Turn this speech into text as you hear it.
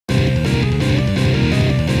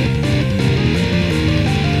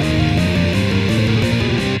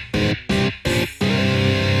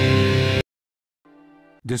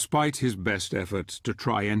Despite his best efforts to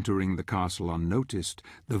try entering the castle unnoticed,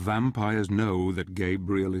 the vampires know that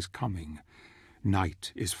Gabriel is coming.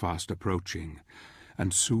 Night is fast approaching,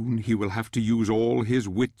 and soon he will have to use all his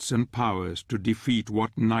wits and powers to defeat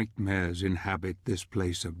what nightmares inhabit this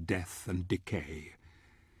place of death and decay.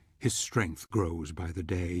 His strength grows by the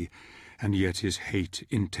day, and yet his hate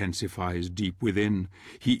intensifies deep within.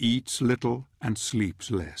 He eats little and sleeps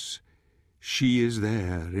less. She is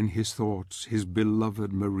there in his thoughts, his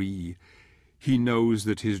beloved Marie. He knows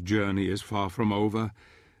that his journey is far from over.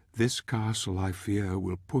 This castle, I fear,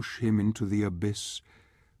 will push him into the abyss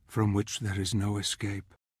from which there is no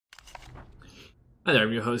escape. Hi there,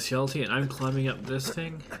 I'm your host Shelty, and I'm climbing up this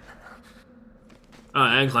thing. Oh,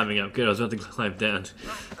 I am climbing up. Good, I was about to climb down.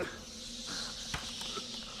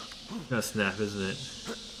 Gonna snap, isn't it?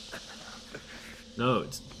 No,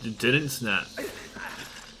 it didn't snap.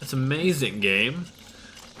 That's amazing, game.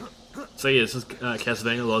 So yeah, this is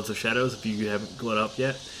Castlevania Lords of Shadows, if you haven't got up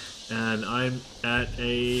yet. And I'm at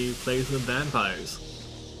a place with vampires.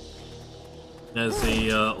 As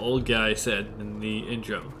the old guy said in the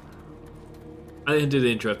intro. I didn't do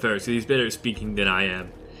the intro at first, so he's better at speaking than I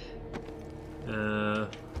am.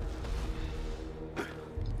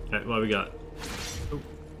 Alright, what we got? Oh.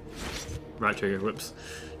 Right trigger, whoops.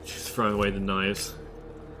 Just throwing away the knives.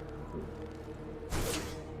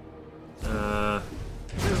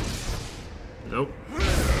 Nope.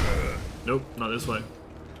 Nope, not this way.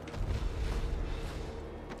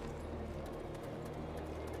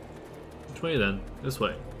 Which way then? This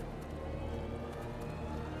way.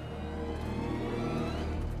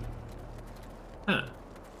 Huh.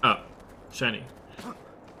 Oh, shiny.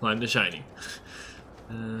 Climb the shiny.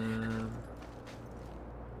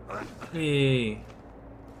 Hey.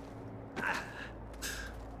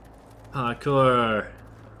 Parkour.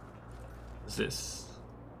 What's this?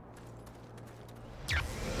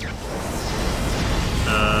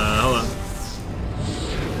 Hold on.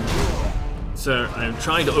 Sir, I'm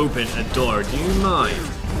trying to open a door. Do you mind?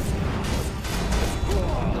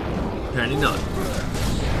 Apparently not.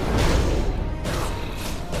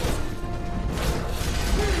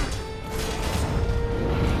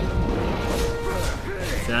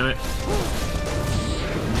 Damn it.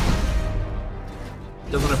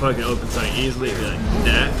 Doesn't know if I can open something easily. Be like,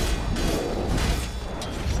 nah.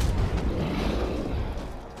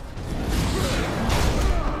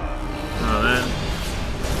 Oh man.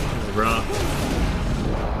 This is rough.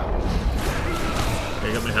 Okay,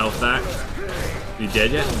 I got my health back. You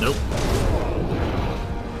dead yet? Nope.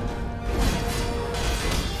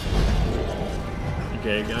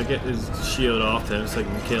 Okay, gotta get his shield off him so I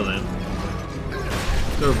can kill him.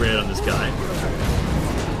 Go red on this guy.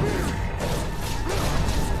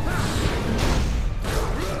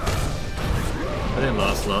 That didn't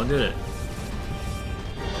last long, did it?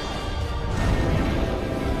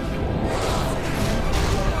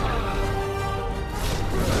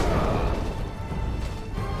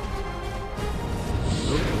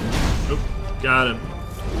 Oh, got him.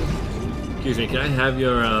 Excuse me, can I have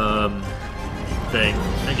your thing?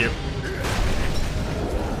 Thank you.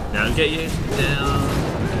 Now get you down.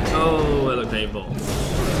 Oh, that looked painful.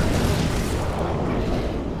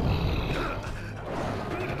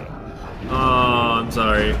 Oh, I'm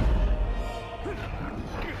sorry.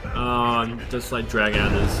 Oh, I'm just like dragging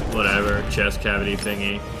out this whatever chest cavity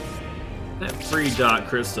thingy. That 3 dot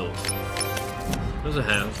crystals. There's a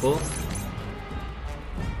handful.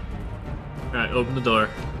 Alright, open the door.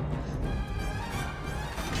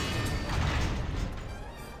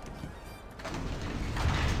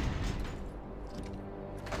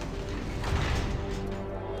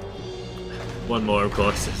 One more, of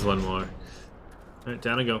course, there's one more. Alright,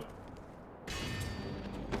 down I go.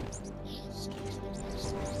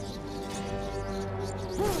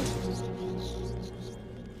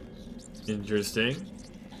 Interesting.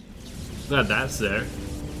 Glad that's there.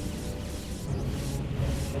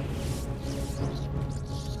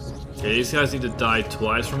 Okay, these guys need to die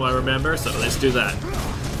twice from what I remember, so let's do that.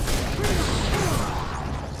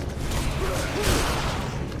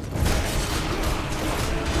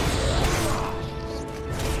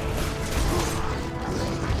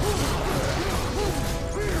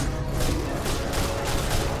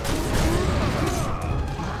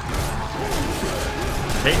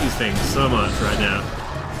 I hate these things so much right now.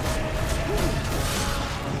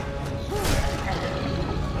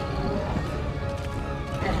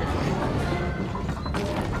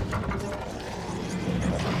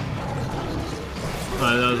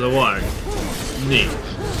 Oh, that was a warg. Neat.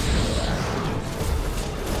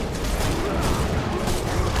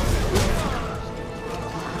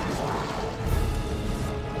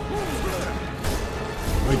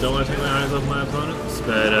 don't want to take my eyes off my opponents,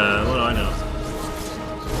 but what do I know?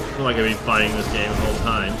 It's not like I've been fighting this game the whole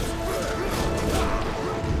time.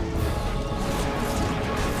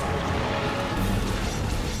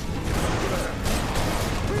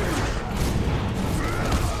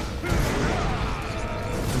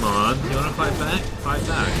 Come on, you want to fight back? Fight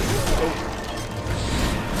back. Oh.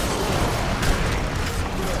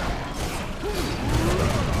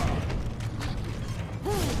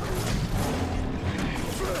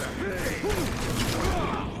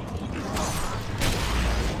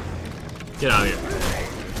 Get out of here.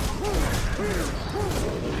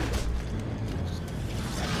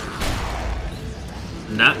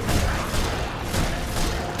 Nah.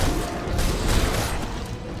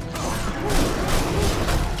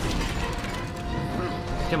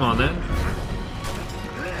 Come on then.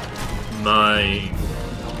 Mine.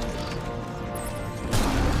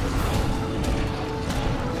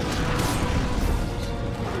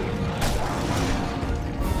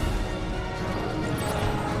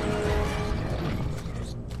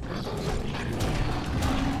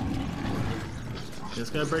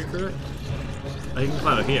 Just gotta break through it. Oh, you can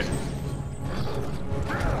climb up here.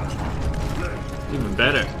 Even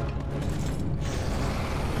better.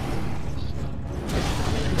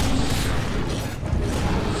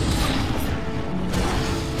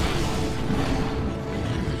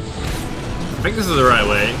 I think this is the right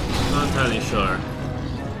way. I'm not entirely sure.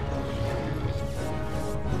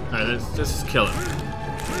 Alright, let's just kill him.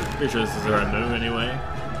 Pretty sure this is the right move anyway.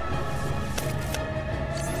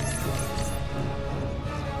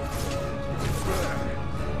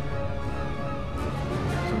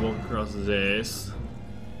 Walk across this.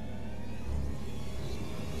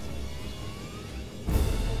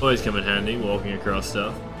 Always come in handy, walking across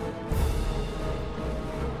stuff.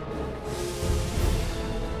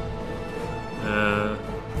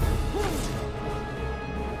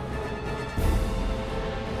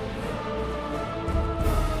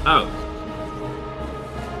 Oh.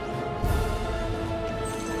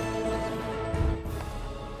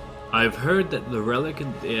 I've heard that the relic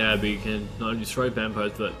in the Abbey can not only destroy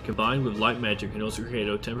vampires, but combined with light magic can also create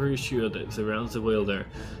a temporary shield that surrounds the wielder.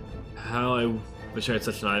 How I wish I had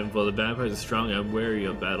such an item, for the vampires are strong and wary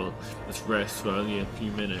of battle. Let's rest for only a few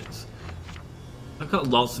minutes. I've got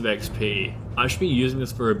lots of XP. I should be using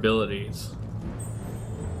this for abilities.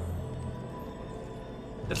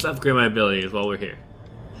 Let's upgrade my abilities while we're here.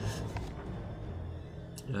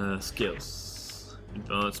 Skills.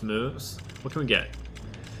 Advanced moves. What can we get?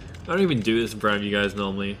 I don't even do this in front of you guys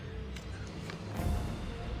normally.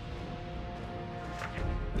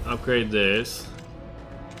 Upgrade this.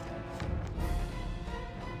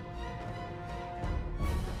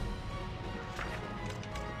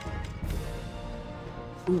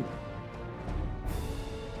 Ooh.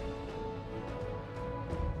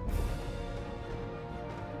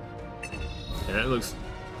 Yeah, that looks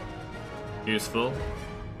useful.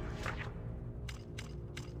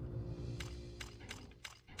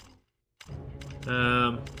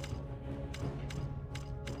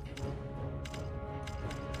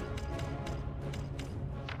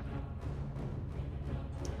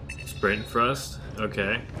 Sprint thrust,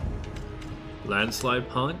 okay. Landslide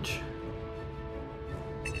punch.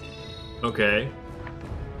 Okay.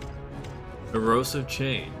 Erosive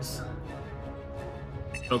chains.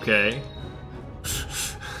 Okay.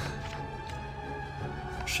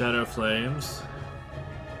 Shadow flames.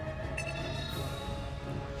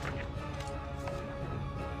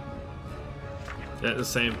 Is that the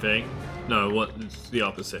same thing? No, what? It's the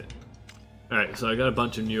opposite. Alright, so I got a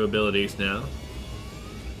bunch of new abilities now.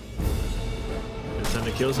 It's time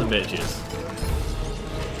to kill some bitches.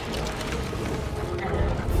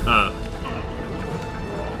 Oh.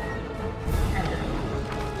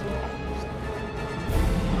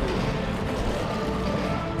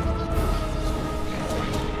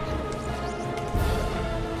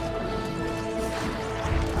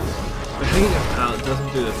 I hate how it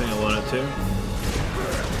doesn't do the thing I want it to.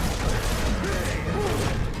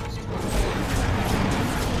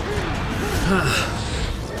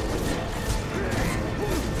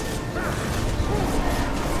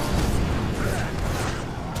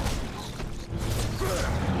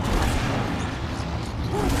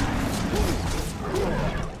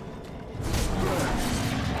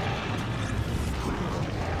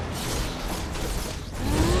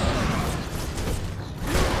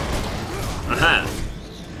 Aha!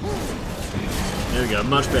 There we go,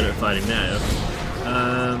 much better at fighting now.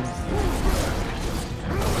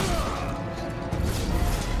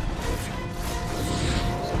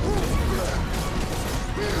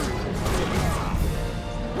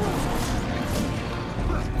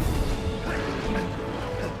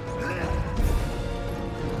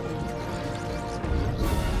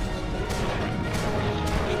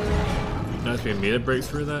 expecting me to break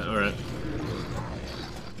through that? Alright.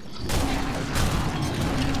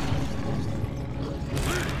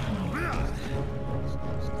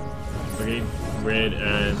 Okay, red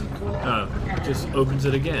and... oh, just opens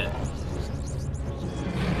it again.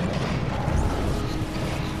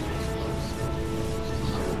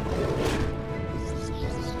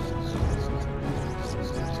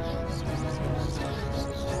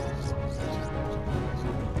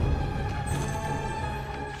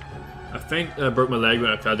 I think I broke my leg when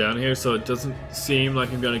I fell down here, so it doesn't seem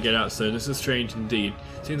like I'm gonna get out soon. This is strange indeed.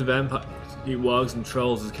 Seems the vampires eat wargs and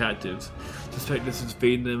trolls as captives. Suspect this is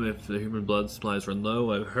feeding them if the human blood supplies run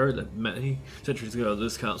low. I've heard that many centuries ago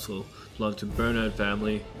this castle belonged to Bernard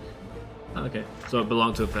family. Okay, so it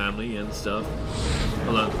belonged to a family and stuff.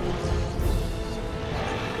 Hold on.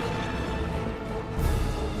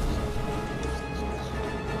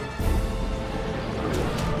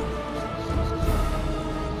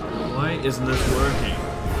 Why isn't this working?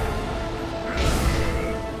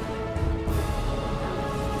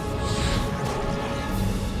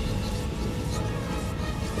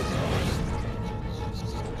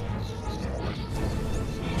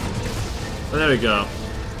 Oh, there we go.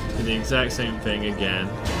 Do the exact same thing again.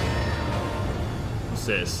 What's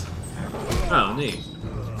this? Oh, neat.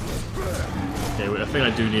 Okay, wait, I think I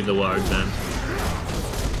do need the Warg then.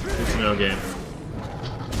 It's no game.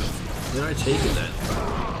 Did I take it then?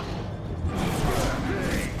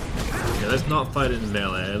 Okay, let's not fight it in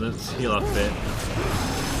melee. Let's heal up a bit.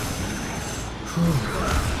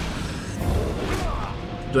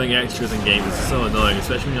 Doing extras in games is so annoying,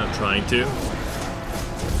 especially when you're not trying to.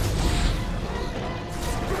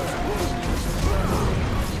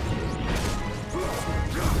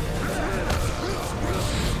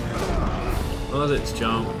 Oh, let's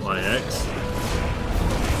jump by X.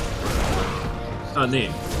 Oh,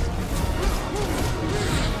 neat.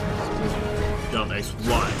 Jump X,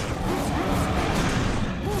 Y.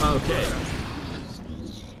 Okay.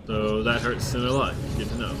 So that hurts in a lot. Good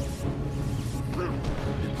to know.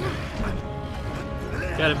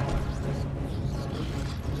 Got him.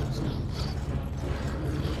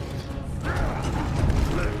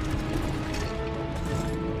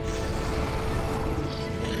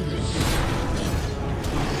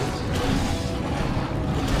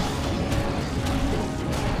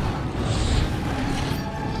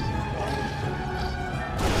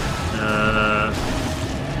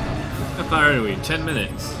 How far are we? 10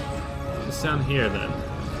 minutes. It's down here then.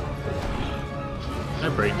 Can I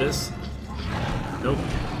break this? Nope.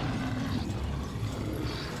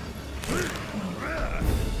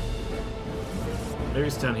 Maybe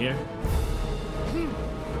it's down here.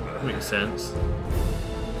 Makes sense.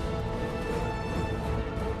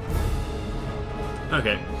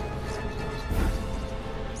 Okay.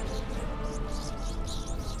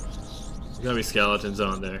 There's gotta be skeletons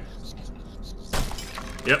on there.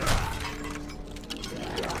 Yep.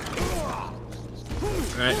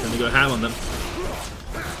 Alright, time to go ham on them.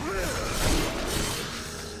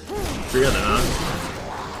 3 of them, huh?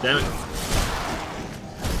 Damn it.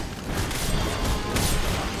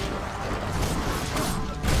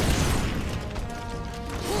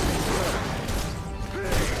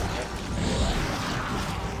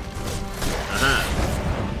 Aha.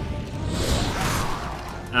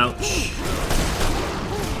 Ouch.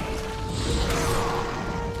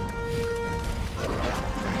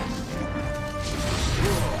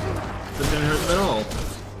 That didn't hurt them at all.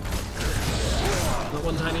 Not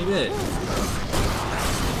one tiny bit.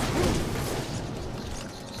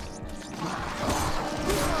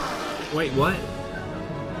 Wait, what?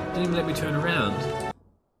 Didn't even let me turn around.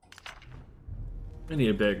 I need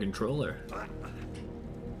a better controller.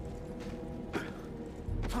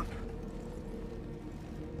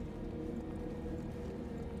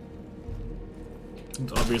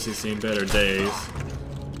 It's obviously seen better days.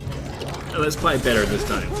 Oh, let's play better this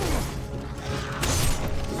time.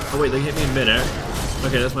 Oh wait, they hit me in midair.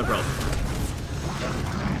 Okay, that's my problem.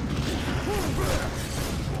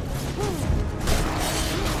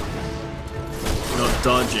 Not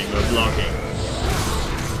dodging or blocking.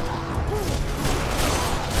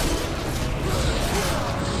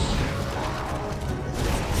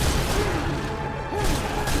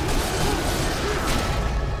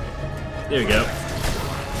 There we go.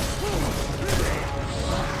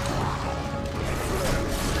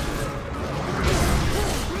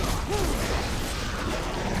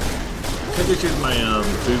 I could choose my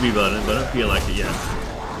booby button, but I don't feel like it yet. I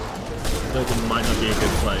feel like it might not be a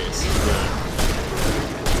good place. Yeah.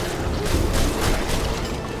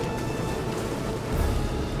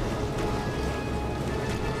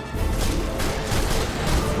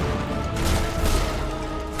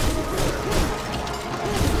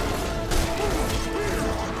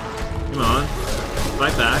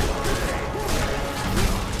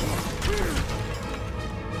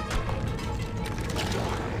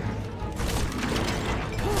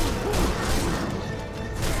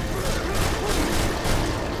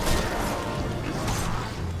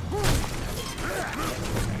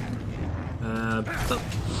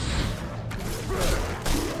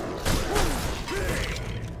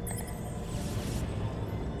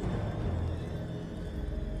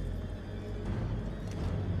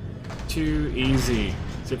 too easy.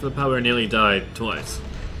 Except for the part where I nearly died twice.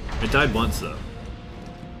 I died once though.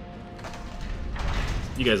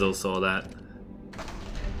 You guys all saw that.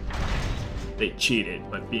 They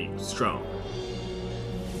cheated by being strong.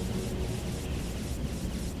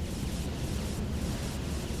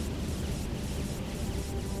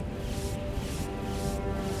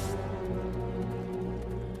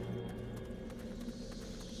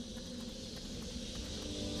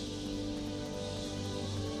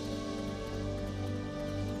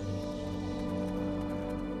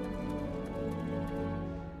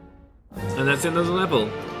 And that's another level.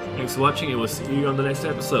 Thanks for watching, and we'll see you on the next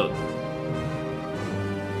episode.